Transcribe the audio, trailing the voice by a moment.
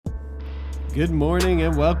Good morning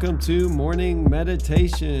and welcome to Morning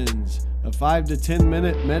Meditations, a 5 to 10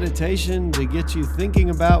 minute meditation to get you thinking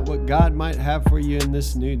about what God might have for you in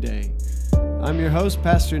this new day. I'm your host,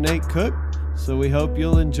 Pastor Nate Cook, so we hope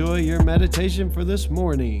you'll enjoy your meditation for this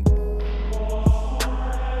morning.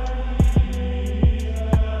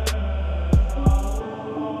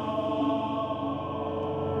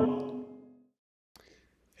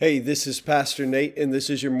 Hey, this is Pastor Nate, and this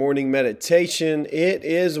is your morning meditation. It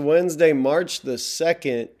is Wednesday, March the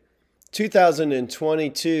 2nd,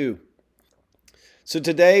 2022. So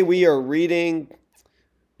today we are reading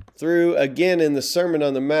through, again in the Sermon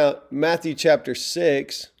on the Mount, Matthew chapter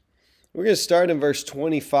 6. We're going to start in verse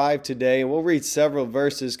 25 today, and we'll read several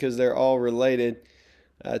verses because they're all related.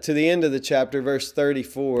 To the end of the chapter, verse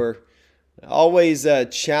 34. Always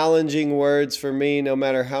challenging words for me, no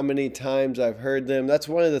matter how many times I've heard them. That's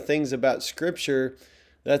one of the things about Scripture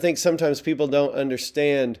that I think sometimes people don't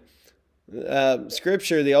understand.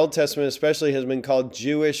 Scripture, the Old Testament especially, has been called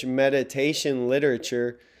Jewish meditation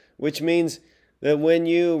literature, which means that when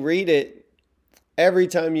you read it, every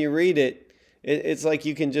time you read it, it's like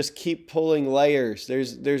you can just keep pulling layers.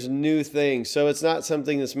 There's new things. So it's not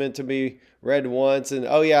something that's meant to be read once and,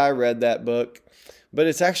 oh yeah, I read that book. But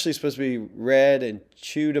it's actually supposed to be read and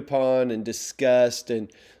chewed upon and discussed and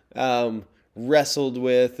wrestled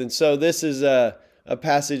with. And so this is a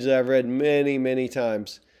passage that I've read many, many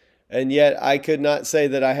times. And yet I could not say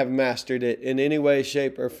that I have mastered it in any way,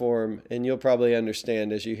 shape, or form. And you'll probably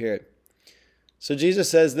understand as you hear it. So Jesus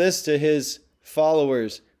says this to his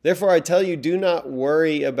followers. Therefore I tell you, do not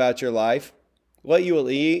worry about your life, what you will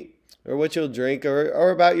eat or what you'll drink,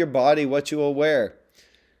 or about your body, what you will wear.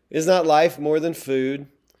 Is not life more than food,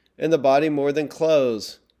 and the body more than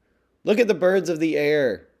clothes? Look at the birds of the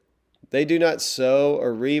air. They do not sow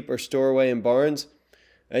or reap or store away in barns,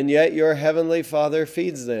 and yet your heavenly Father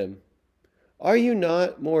feeds them. Are you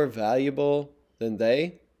not more valuable than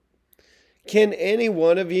they? Can any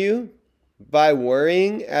one of you, by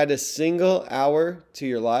worrying, add a single hour to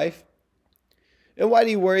your life? And why do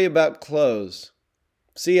you worry about clothes?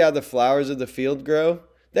 See how the flowers of the field grow?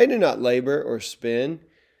 They do not labor or spin.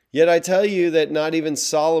 Yet I tell you that not even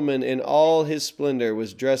Solomon in all his splendor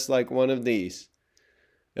was dressed like one of these.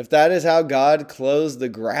 If that is how God clothes the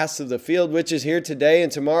grass of the field, which is here today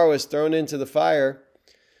and tomorrow is thrown into the fire,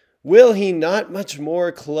 will he not much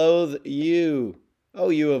more clothe you, O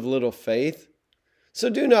you of little faith? So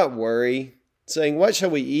do not worry, saying, what shall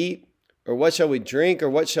we eat? Or what shall we drink? Or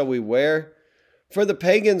what shall we wear? For the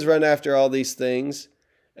pagans run after all these things,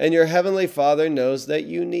 and your heavenly Father knows that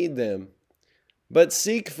you need them. But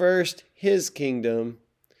seek first his kingdom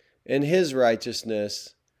and his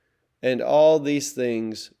righteousness, and all these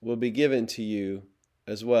things will be given to you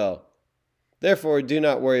as well. Therefore, do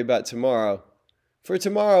not worry about tomorrow, for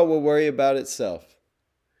tomorrow will worry about itself.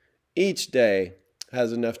 Each day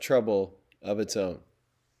has enough trouble of its own.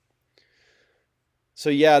 So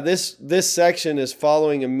yeah, this section is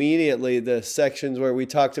following immediately the sections where we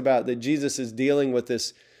talked about that Jesus is dealing with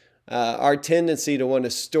this our tendency to want to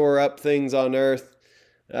store up things on earth,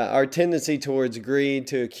 our tendency towards greed,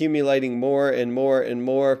 to accumulating more and more and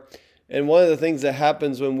more. And one of the things that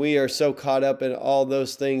happens when we are so caught up in all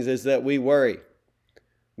those things is that we worry.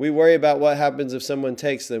 We worry about what happens if someone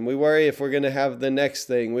takes them. We worry if we're going to have the next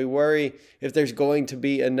thing. We worry if there's going to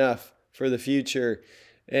be enough for the future.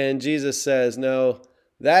 And Jesus says, no,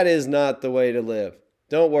 that is not the way to live.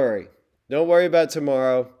 Don't worry. Don't worry about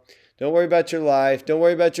tomorrow. Don't worry about your life. Don't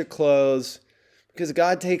worry about your clothes, because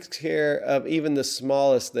God takes care of even the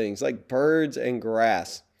smallest things, like birds and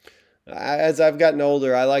grass. As I've gotten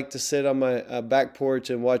older, I like to sit on my back porch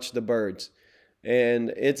and watch the birds, and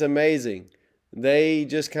it's amazing. They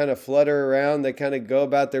just kind of flutter around. They kind of go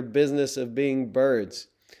about their business of being birds.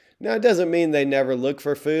 Now, it doesn't mean they never look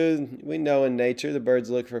for food. We know in nature the birds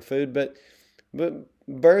look for food, but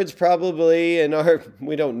birds probably,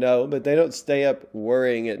 we don't know, but they don't stay up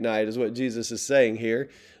worrying at night, is what Jesus is saying here,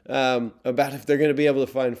 about if they're going to be able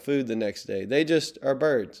to find food the next day. They just are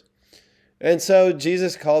birds. And so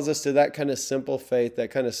Jesus calls us to that kind of simple faith,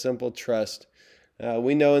 that kind of simple trust.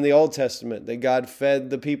 We know in the Old Testament that God fed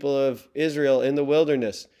the people of Israel in the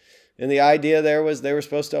wilderness. And the idea there was they were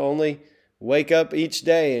supposed to only wake up each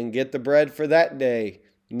day and get the bread for that day.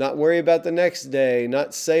 Not worry about the next day,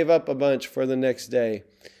 not save up a bunch for the next day.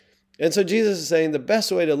 And so Jesus is saying the best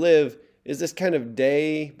way to live is this kind of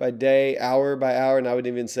day by day, hour by hour, and I would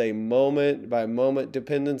even say moment by moment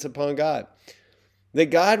dependence upon God. That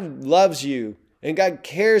God loves you and God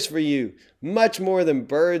cares for you much more than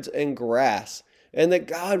birds and grass. And that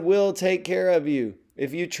God will take care of you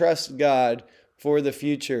if you trust God for the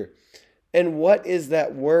future. And what is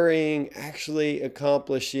that worrying actually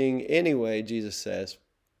accomplishing anyway, Jesus says?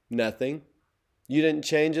 Nothing. You didn't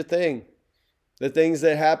change a thing. The things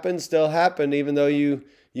that happened still happened even though you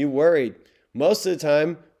worried. Most of the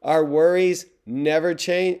time, our worries never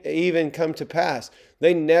change, even come to pass.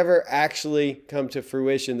 They never actually come to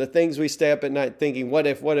fruition. The things we stay up at night thinking, what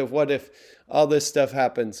if all this stuff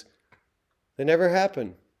happens? They never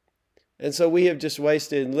happen. And so we have just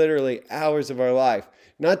wasted literally hours of our life.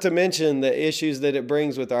 Not to mention the issues that it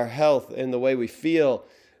brings with our health and the way we feel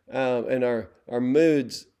and our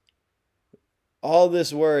moods. All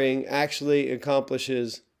this worrying actually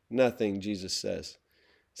accomplishes nothing, Jesus says.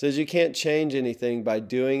 He says you can't change anything by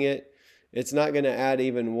doing it. It's not going to add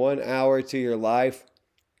even 1 hour to your life.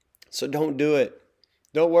 So don't do it.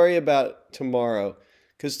 Don't worry about tomorrow,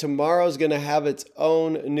 because tomorrow is going to have its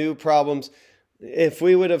own new problems. If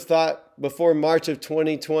we would have thought before March of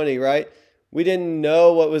 2020, right? We didn't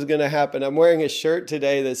know what was going to happen. I'm wearing a shirt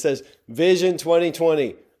today that says Vision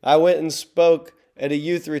 2020. I went and spoke at a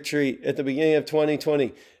youth retreat at the beginning of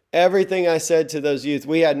 2020. Everything I said to those youth,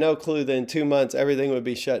 we had no clue that in 2 months everything would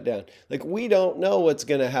be shut down. Like, we don't know what's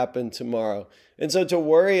going to happen tomorrow. And so to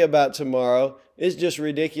worry about tomorrow is just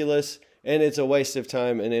ridiculous, and it's a waste of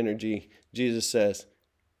time and energy, Jesus says.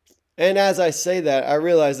 And as I say that, I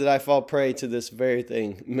realize that I fall prey to this very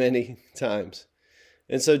thing many times.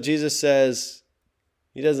 And so Jesus says,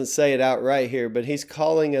 he doesn't say it outright here, but he's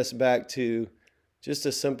calling us back to just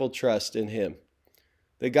a simple trust in him.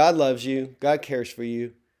 That God loves you, God cares for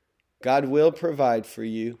you, God will provide for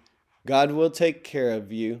you, God will take care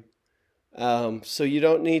of you. So you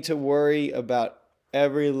don't need to worry about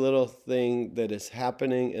every little thing that is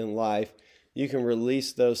happening in life. You can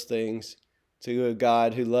release those things to a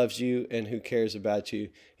God who loves you and who cares about you.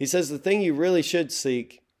 He says the thing you really should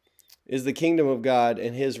seek is the kingdom of God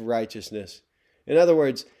and his righteousness. In other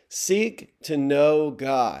words, seek to know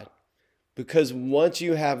God, because once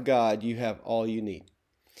you have God, you have all you need.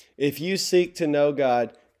 If you seek to know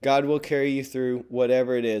God, God will carry you through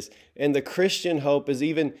whatever it is. And the Christian hope is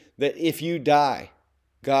even that if you die,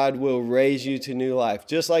 God will raise you to new life,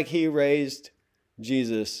 just like he raised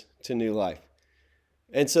Jesus to new life.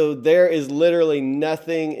 And so there is literally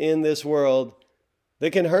nothing in this world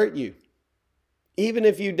that can hurt you. Even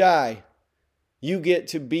if you die, you get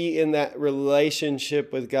to be in that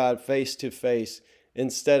relationship with God face to face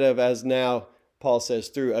instead of, as now Paul says,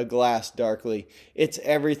 through a glass darkly. It's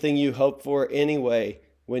everything you hope for anyway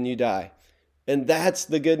when you die. And that's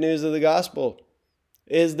the good news of the gospel,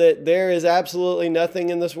 is that there is absolutely nothing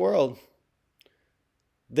in this world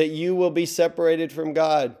that you will be separated from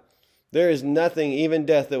God. There is nothing, even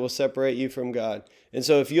death, that will separate you from God. And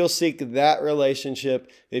so if you'll seek that relationship,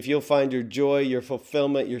 if you'll find your joy, your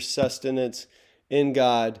fulfillment, your sustenance in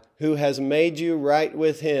God, who has made you right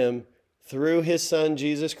with him through his son,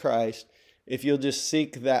 Jesus Christ, if you'll just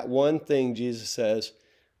seek that one thing, Jesus says,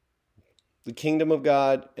 the kingdom of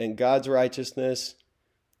God and God's righteousness,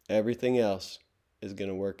 everything else is going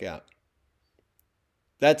to work out.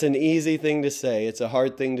 That's an easy thing to say. It's a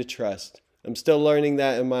hard thing to trust. I'm still learning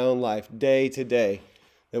that in my own life, day to day,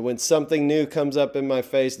 that when something new comes up in my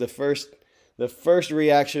face, the first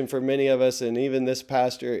reaction for many of us, and even this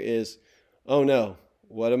pastor, is, oh no,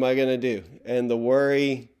 what am I going to do? And the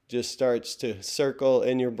worry just starts to circle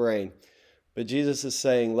in your brain. But Jesus is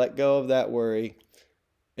saying, let go of that worry,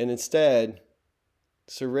 and instead,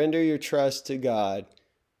 surrender your trust to God,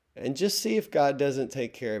 and just see if God doesn't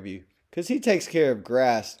take care of you. Because he takes care of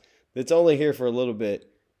grass that's only here for a little bit,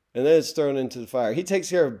 and then it's thrown into the fire. He takes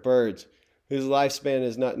care of birds whose lifespan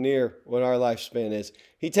is not near what our lifespan is.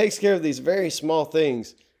 He takes care of these very small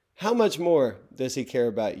things. How much more does he care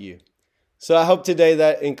about you? So I hope today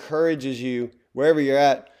that encourages you, wherever you're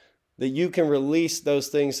at, that you can release those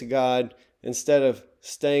things to God instead of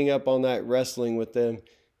staying up all night wrestling with them.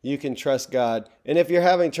 You can trust God. And if you're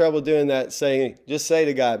having trouble doing that, just say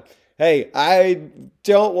to God, hey, I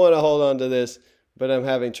don't want to hold on to this, but I'm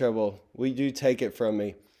having trouble. Will you take it from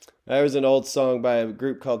me? There was an old song by a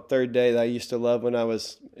group called Third Day that I used to love when I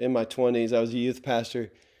was in my 20s. I was a youth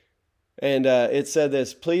pastor. And it said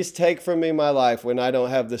this, please take from me my life when I don't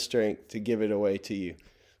have the strength to give it away to you.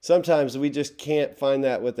 Sometimes we just can't find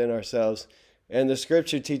that within ourselves. And the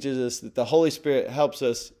scripture teaches us that the Holy Spirit helps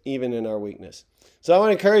us even in our weakness. So I want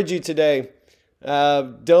to encourage you today,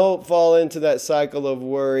 don't fall into that cycle of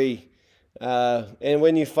worry. And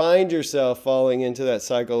when you find yourself falling into that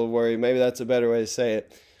cycle of worry, maybe that's a better way to say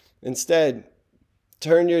it. Instead,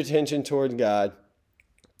 turn your attention toward God.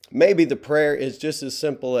 Maybe the prayer is just as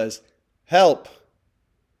simple as help.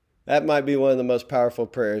 That might be one of the most powerful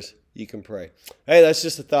prayers you can pray. Hey, that's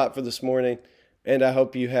just a thought for this morning, and I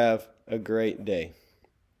hope you have a great day.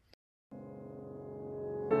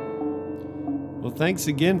 Well, thanks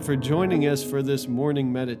again for joining us for this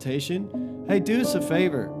morning meditation. Hey, do us a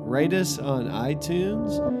favor, rate us on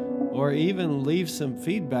iTunes or even leave some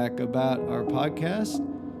feedback about our podcast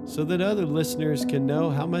so that other listeners can know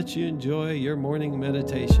how much you enjoy your morning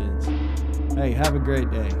meditations. Hey, have a great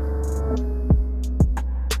day.